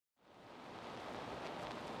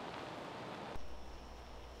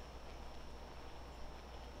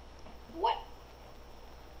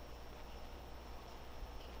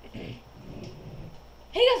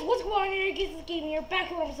on, It's Game here,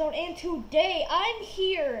 back in episode, and today I'm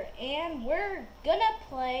here, and we're gonna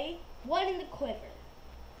play One in the Quiver.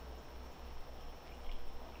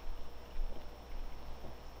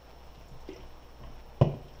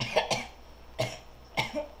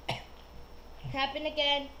 Happened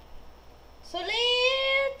again. So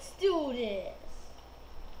let's do this.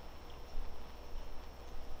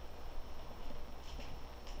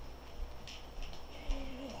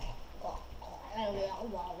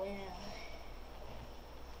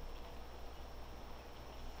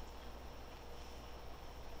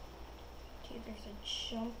 Okay, there's a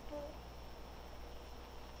jumper,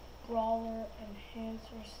 brawler,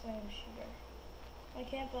 enhancer, slam shooter. I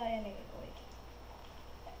can't buy any of it.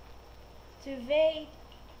 To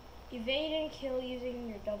evade and kill using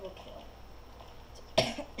your double kill.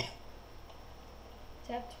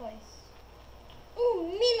 Tap twice.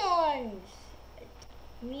 Ooh, melons!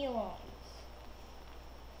 Melons.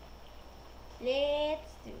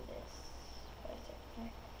 Let's do this.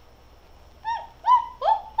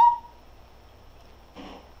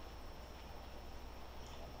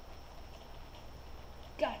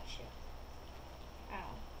 Gotcha. Ow.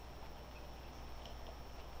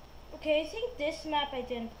 Okay, I think this map I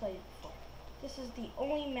didn't play before. This is the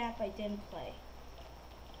only map I didn't play.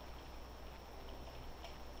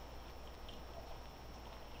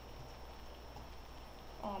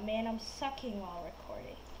 Oh man, I'm sucking while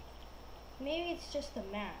recording. Maybe it's just the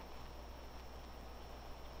map.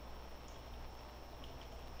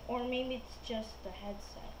 Or maybe it's just the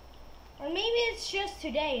headset. Or maybe it's just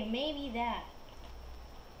today, maybe that.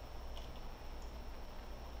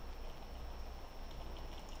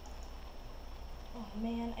 Oh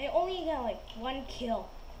man, I only got like one kill.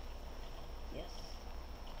 Yes.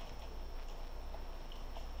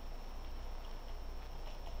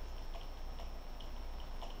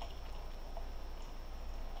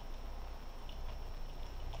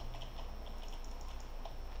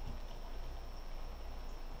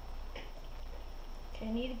 Okay,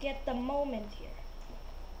 I need to get the moment here.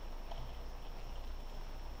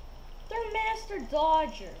 They're master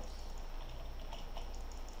dodgers.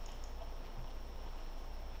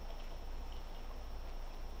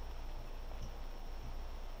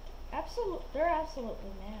 They're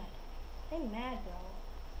absolutely mad. They're mad, bro.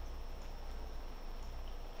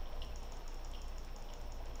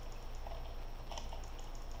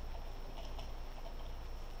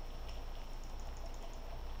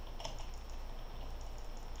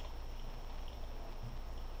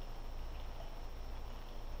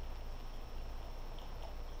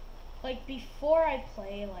 Like before I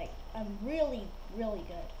play, like I'm really, really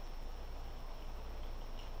good.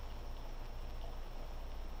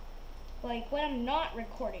 Like when I'm not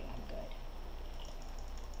recording, I'm good.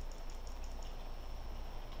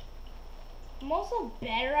 I'm also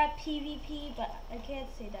better at PvP, but I can't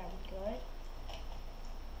say that I'm good.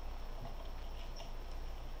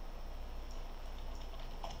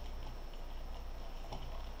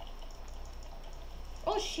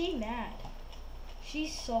 Oh, she's mad.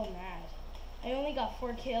 She's so mad. I only got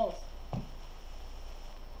 4 kills.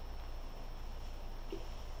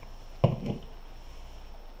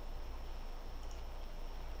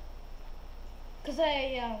 Cause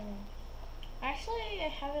actually I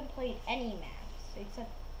haven't played any maps except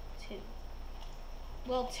 2.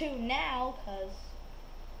 Well, 2 now, cause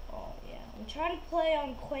oh yeah, I'm trying to play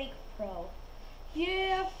on Quake Pro.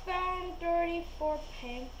 Yeah, I found 34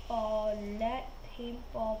 paintball. Let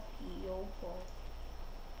paintball be over.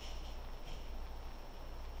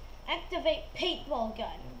 Activate paintball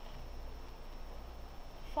gun.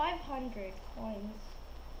 500 coins.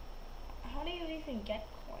 How do you even get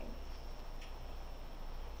coins?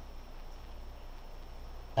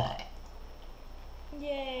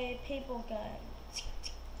 Yay, paintball gun.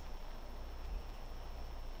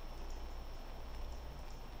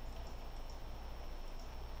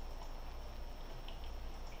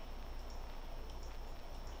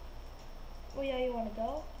 Oh yeah, you wanna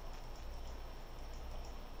go?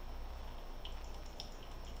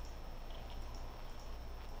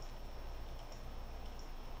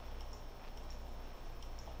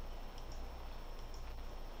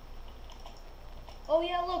 Oh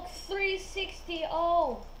yeah, look, 360.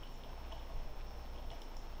 Oh.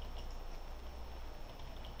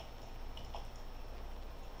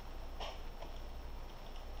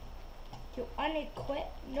 You unequip?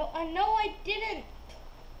 No, I didn't.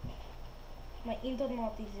 My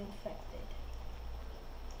internet is infected.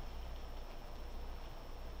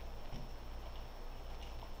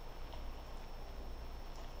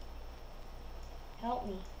 Help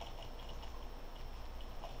me.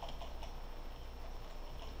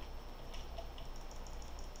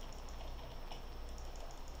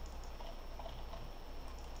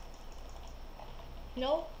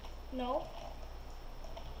 No, no.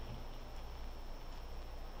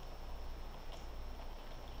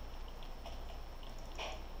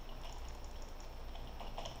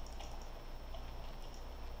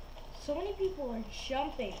 So many people are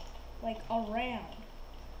jumping, like, around.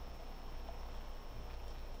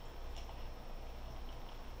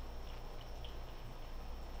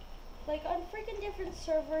 Like, on freaking different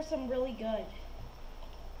servers, I'm really good.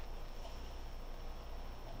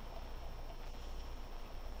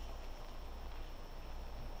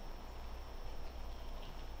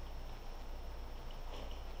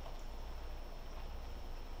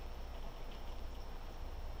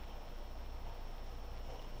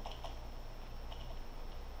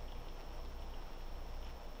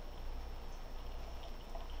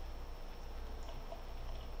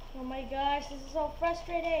 Oh my gosh, this is so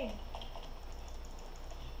frustrating.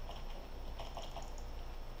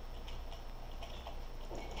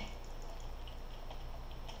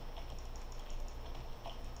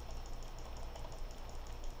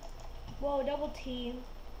 Whoa, double team.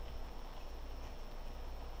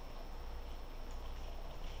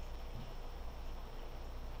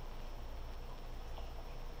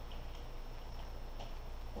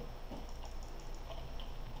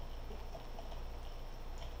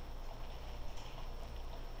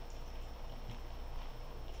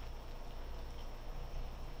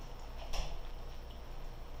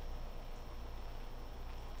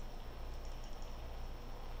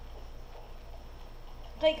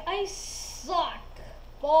 Like, I suck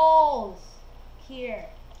balls here.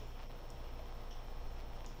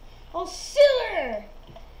 Oh, silver!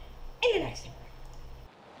 In the next one.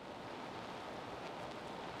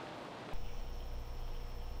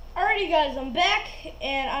 Alrighty guys, I'm back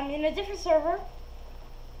and I'm in a different server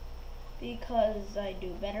because I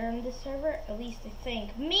do better on this server, at least I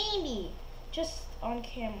think. Maybe just on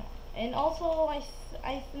camera. And also I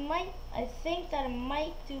think that I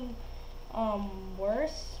might do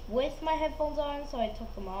worse with my headphones on, so I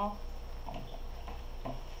took them off.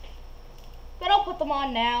 But I'll put them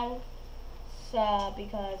on now, so,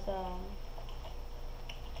 because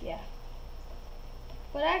yeah.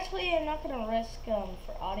 But actually, I'm not gonna risk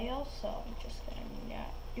for audio, so I'm just gonna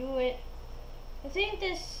not do it. I think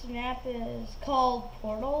this map is called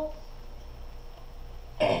Portals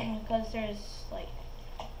because there's like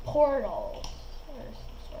portals or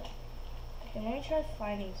some sort. Okay, let me try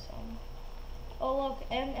finding some. Oh look,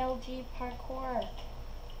 MLG parkour.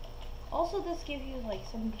 Also, this gives you like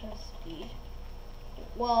some kind of speed.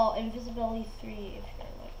 Well, invisibility 3 if you're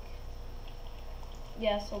like.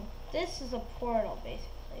 Yeah, so this is a portal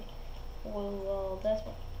basically. Well,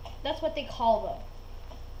 that's what they call them.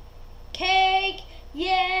 Cake,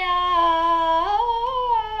 yeah.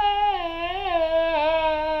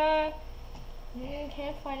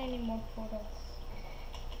 Can't find any more portals.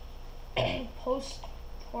 Post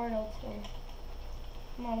portal 2.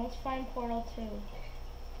 Come on, let's find portal 2.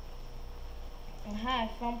 Aha, I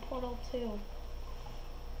found portal 2.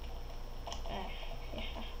 Yeah.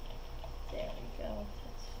 There we go.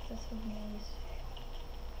 That's amazing.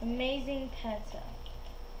 Amazing pets.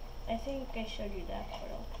 I think I showed you that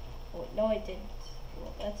portal. Oh, no, I didn't.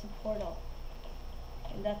 Well, that's a portal.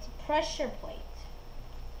 And that's a pressure plate.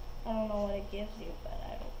 I don't know what it gives you, but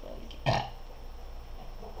I don't really care.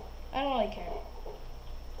 I don't really care.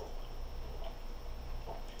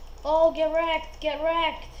 Oh, get wrecked, get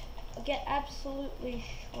wrecked. Get absolutely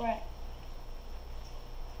shreked.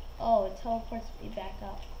 Oh, it teleports me back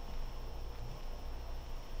up.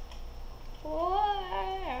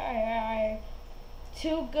 Why?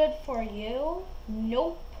 Too good for you?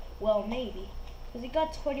 Nope. Well, maybe. Because he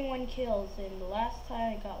got 21 kills, and the last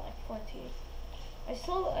time I got like 14. I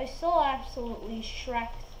still absolutely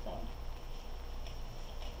shreked them.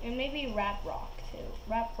 And maybe Rap Rock too.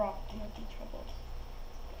 Rap Rock might be troubles.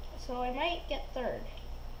 So I might get third.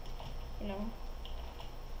 You know.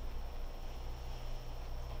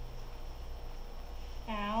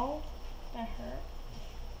 Ow. That hurt.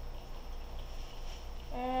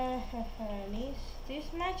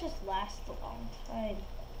 These matches last a long time.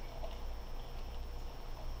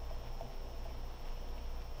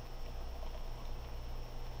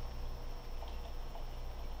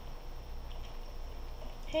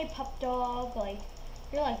 Hey pup dog, like,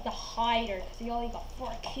 you're like the hider because you only got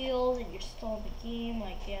 4 kills and you're still in the game.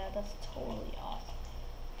 Like, yeah, that's totally awesome.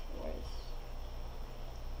 Where's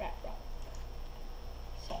Rat Rock?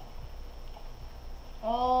 So,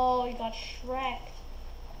 oh, you got shreked.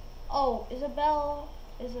 Oh, Isabel,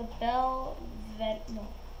 no,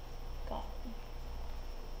 God.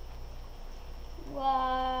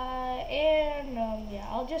 And yeah,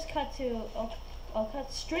 I'll just cut to, I'll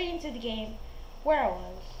cut straight into the game. where I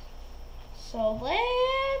was. So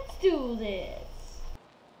let's do this.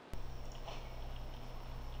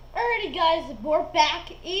 Alrighty guys, we're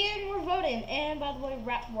back and we're voting. And by the way,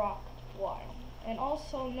 Rap Rock won. And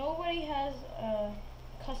also nobody has a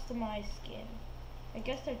customized skin. I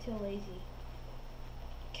guess they're too lazy.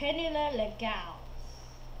 Canula Legals.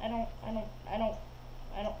 I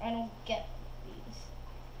don't get these.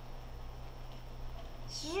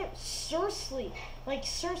 Seriously, like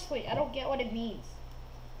seriously, I don't get what it means.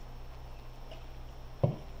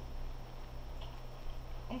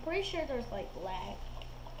 I'm pretty sure there's like lag.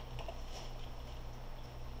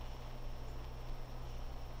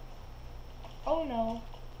 Oh no.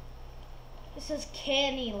 It says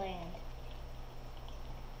Candyland.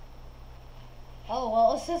 Oh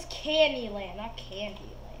well, it says Candyland, not Candyland.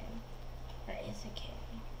 Or is it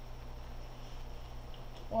Candy?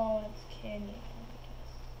 Well, it's Candyland, I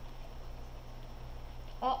guess.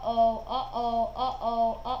 Uh-oh, uh-oh,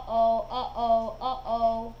 uh-oh, uh-oh, uh-oh,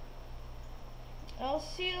 uh-oh. I'll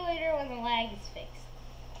see you later when the lag is fixed.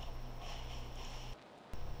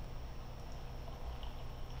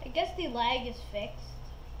 I guess the lag is fixed.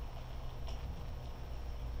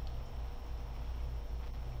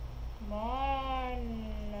 Come on.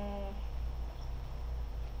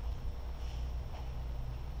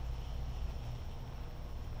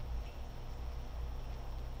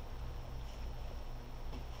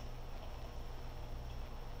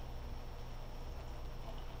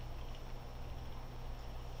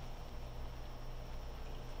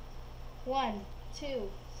 One, two,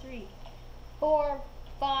 three, 4,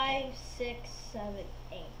 5, 6, 7,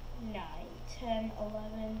 8, 9, 10,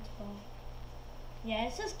 11, 12. Yeah,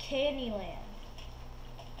 it says Candyland.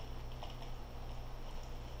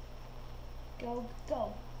 Go,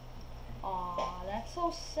 go. Aw, that's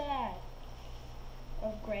so sad.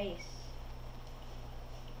 Of Grace.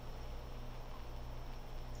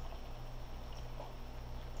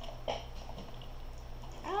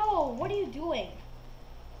 Ow, what are you doing?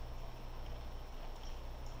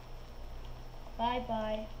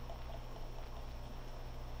 Bye-bye.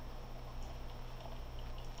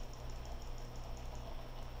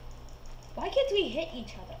 Why can't we hit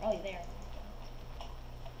each other? Oh, there.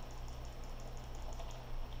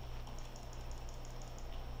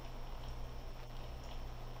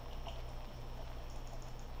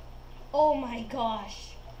 Oh my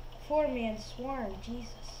gosh. 4-man swarm, Jesus.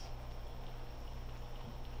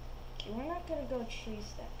 Okay, we're not gonna go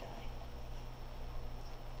chase that guy.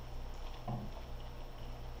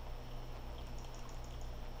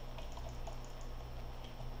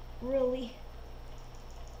 Really?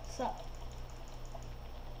 What's up?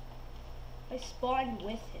 I spawned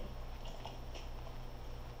with him.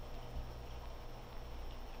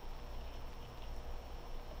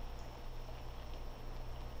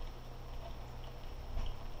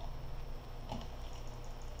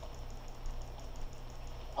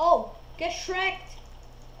 Oh, get shreked.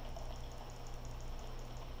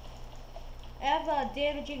 I have a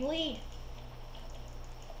damaging lead.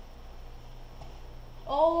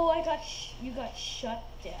 Oh, you got shut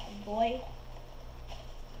down, boy.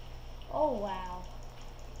 Oh, wow.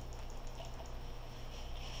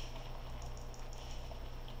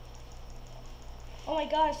 Oh my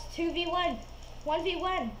gosh, 2v1,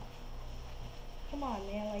 1v1. Come on,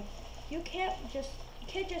 man, like, you can't just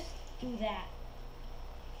do that.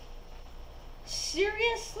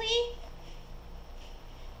 Seriously?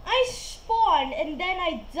 I spawned and then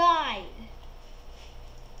I died.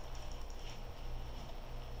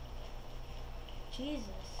 Jesus.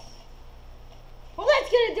 Well,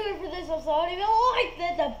 that's gonna do it for this episode. If you liked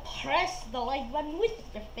it, then press the like button with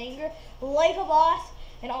your finger, like a boss,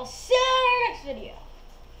 and I'll see you in our next video.